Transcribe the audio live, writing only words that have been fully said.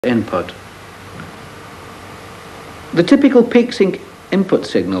input. The typical peak sync input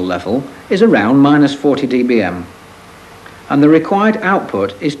signal level is around -40 dBm, and the required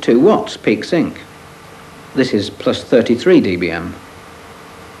output is 2 watts peak sync. This is plus 33 dBm.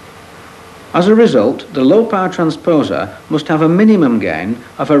 As a result, the low power transposer must have a minimum gain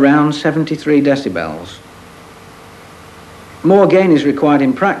of around 73 decibels. More gain is required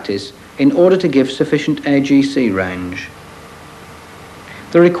in practice in order to give sufficient AGC range.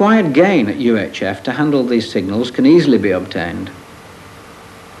 The required gain at UHF to handle these signals can easily be obtained.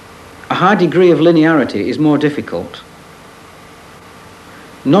 A high degree of linearity is more difficult.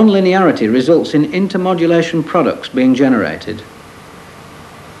 Non-linearity results in intermodulation products being generated.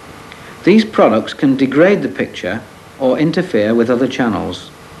 These products can degrade the picture or interfere with other channels.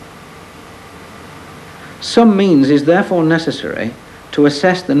 Some means is therefore necessary to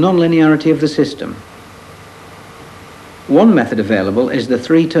assess the non-linearity of the system. One method available is the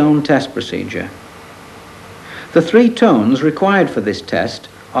 3-tone test procedure. The 3 tones required for this test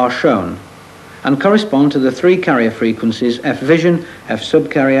are shown and correspond to the 3 carrier frequencies F vision, F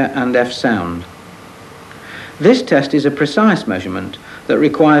subcarrier and F sound. This test is a precise measurement that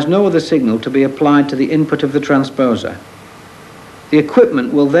requires no other signal to be applied to the input of the transposer. The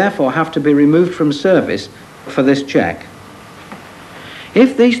equipment will therefore have to be removed from service for this check.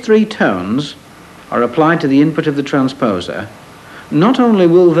 If these 3 tones are applied to the input of the transposer, not only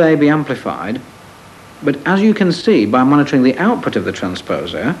will they be amplified, but as you can see by monitoring the output of the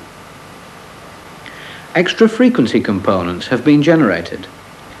transposer, extra frequency components have been generated.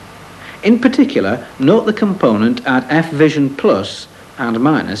 In particular, note the component at F vision plus and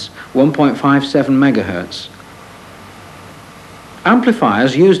minus 1.57 MHz.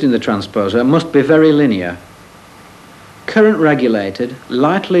 Amplifiers used in the transposer must be very linear. Current regulated,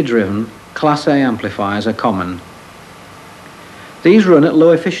 lightly driven Class A amplifiers are common. These run at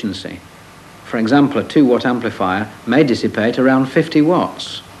low efficiency. For example, a 2-watt amplifier may dissipate around 50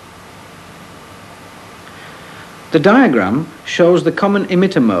 watts. The diagram shows the common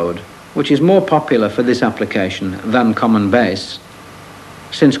emitter mode, which is more popular for this application than common base,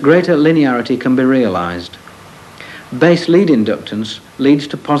 since greater linearity can be realized. Base lead inductance leads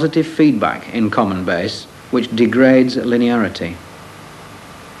to positive feedback in common base, which degrades linearity.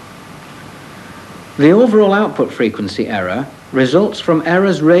 The overall output frequency error results from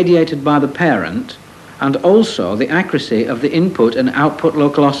errors radiated by the parent and also the accuracy of the input and output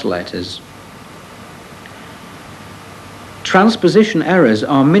local oscillators. Transposition errors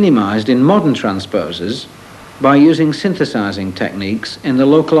are minimized in modern transposers by using synthesizing techniques in the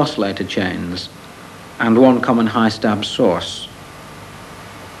local oscillator chains and one common high-stab source.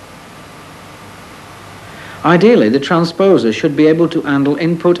 Ideally, the transposer should be able to handle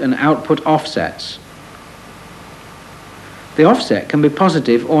input and output offsets. The offset can be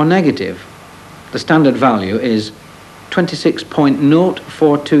positive or negative. The standard value is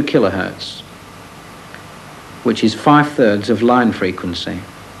 26.042 kHz, which is 5/3 of line frequency.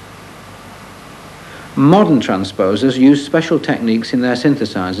 Modern transposers use special techniques in their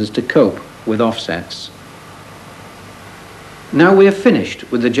synthesizers to cope with offsets. Now we have finished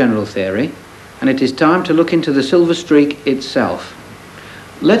with the general theory, and it is time to look into the silver streak itself.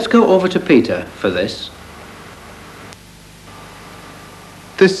 Let's go over to Peter for this.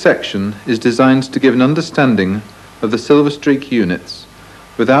 This section is designed to give an understanding of the silver streak units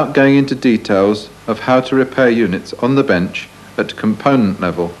without going into details of how to repair units on the bench at component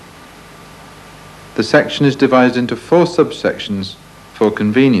level. The section is divided into 4 subsections for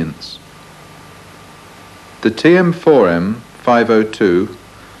convenience. The TM4M502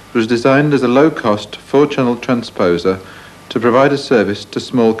 was designed as a low-cost 4-channel transposer to provide a service to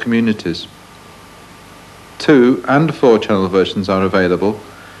small communities. 2- and 4-channel versions are available,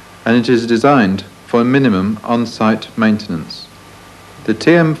 and it is designed for minimum on-site maintenance. The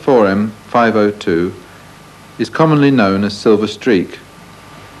TM4M502 is commonly known as Silver Streak.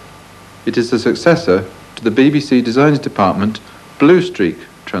 It is the successor to the BBC Designs Department Blue Streak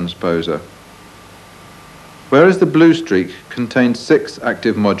transposer. Whereas the Blue Streak contains 6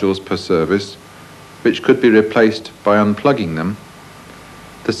 active modules per service, which could be replaced by unplugging them,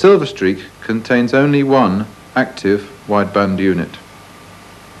 the Silver Streak contains only 1 active wideband unit.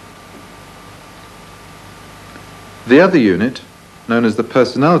 The other unit, known as the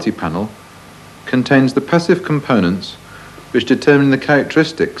personality panel, contains the passive components which determine the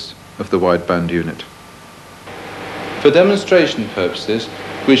characteristics of the wideband unit. For demonstration purposes,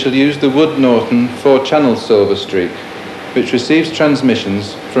 we shall use the Wood Norton 4-channel Silver Streak, which receives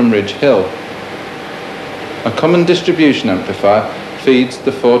transmissions from Ridge Hill. A common distribution amplifier feeds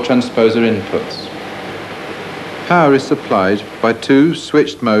the 4 transposer inputs. power is supplied by two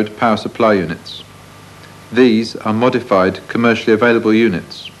switched-mode power supply units. These are modified commercially available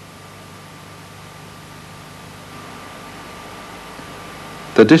units.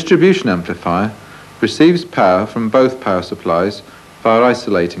 The distribution amplifier receives power from both power supplies via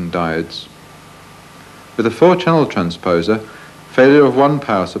isolating diodes. With a 4-channel transposer, failure of one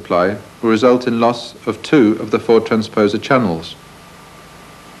power supply will result in loss of 2 of the 4 transposer channels.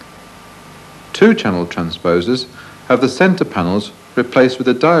 2-channel transposers have the center panels replaced with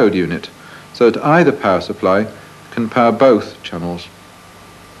a diode unit so that either power supply can power both channels.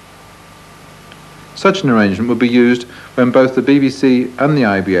 Such an arrangement will be used when both the BBC and the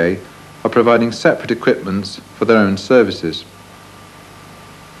IBA are providing separate equipments for their own services.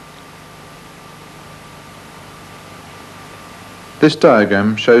 This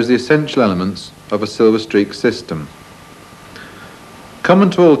diagram shows the essential elements of a silver streak system. Common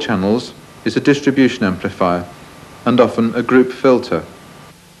to all channels is a distribution amplifier and often a group filter.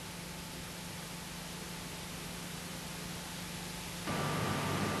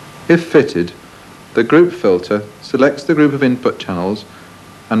 If fitted, the group filter selects the group of input channels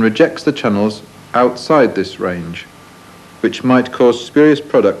and rejects the channels outside this range, which might cause spurious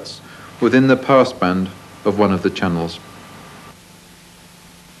products within the passband of one of the channels.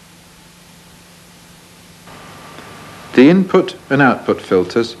 The input and output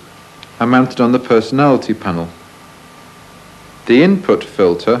filters are mounted on the personality panel. The input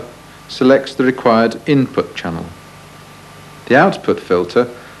filter selects the required input channel. The output filter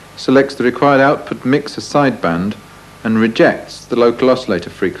selects the required output mixer sideband and rejects the local oscillator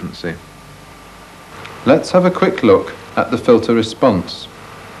frequency. Let's have a quick look at the filter response.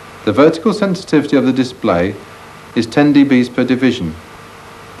 The vertical sensitivity of the display is 10 dB per division.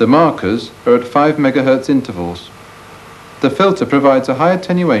 The markers are at 5 MHz intervals. The filter provides a high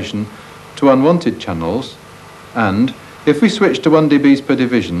attenuation to unwanted channels, and if we switch to 1 dB per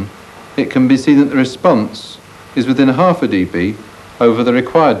division, it can be seen that the response is within half a dB over the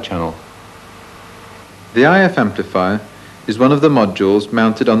required channel. The IF amplifier is one of the modules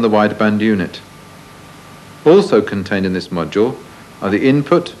mounted on the wideband unit. Also contained in this module are the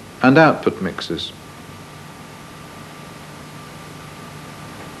input and output mixers.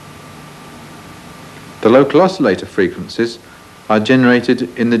 The local oscillator frequencies are generated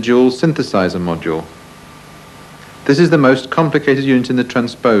in the dual synthesizer module. This is the most complicated unit in the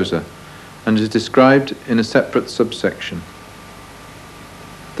transposer and is described in a separate subsection.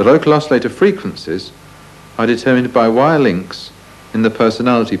 The local oscillator frequencies are determined by wire links in the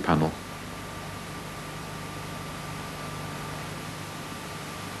personality panel.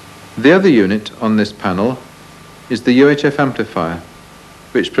 The other unit on this panel is the UHF amplifier,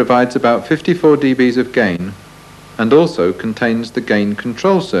 which provides about 54 dB of gain and also contains the gain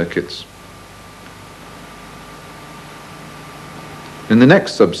control circuits. In the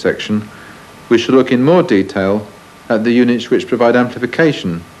next subsection, we shall look in more detail at the units which provide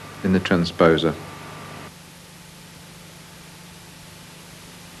amplification in the transposer.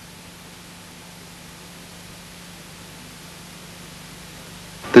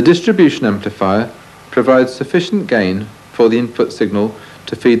 The distribution amplifier provides sufficient gain for the input signal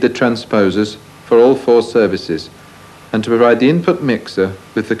to feed the transposers for all 4 services and to provide the input mixer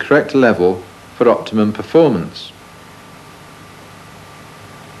with the correct level for optimum performance.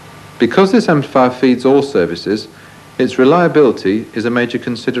 Because this amplifier feeds all services, its reliability is a major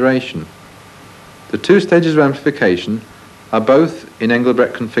consideration. The 2 stages of amplification are both in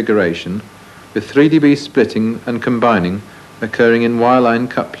Engelbrecht configuration, with 3 dB splitting and combining occurring in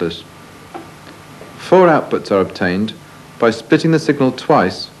wireline couplers. 4 outputs are obtained by splitting the signal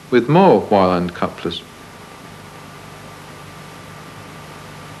twice with more wireline couplers.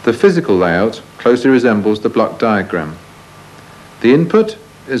 The physical layout closely resembles the block diagram. The input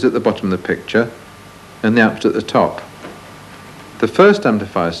is at the bottom of the picture and the output at the top. The first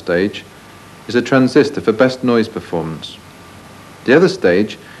amplifier stage is a transistor for best noise performance. The other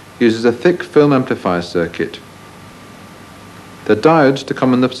stage uses a thick film amplifier circuit. The diodes to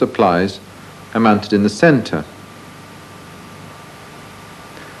common the supplies are mounted in the center.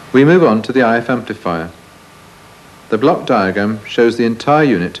 We move on to the IF amplifier. The block diagram shows the entire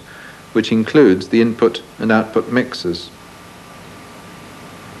unit, which includes the input and output mixers.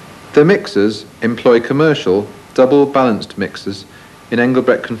 The mixers employ commercial double balanced mixers in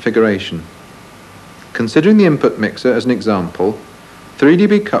Engelbrecht configuration. Considering the input mixer as an example, 3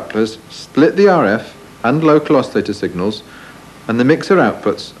 dB couplers split the RF and local oscillator signals, and the mixer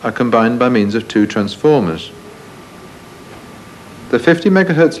outputs are combined by means of 2 transformers. The 50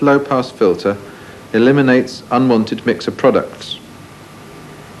 MHz low-pass filter eliminates unwanted mixer products.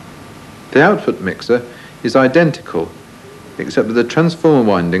 The output mixer is identical, except that the transformer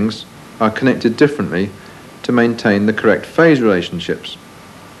windings are connected differently to maintain the correct phase relationships.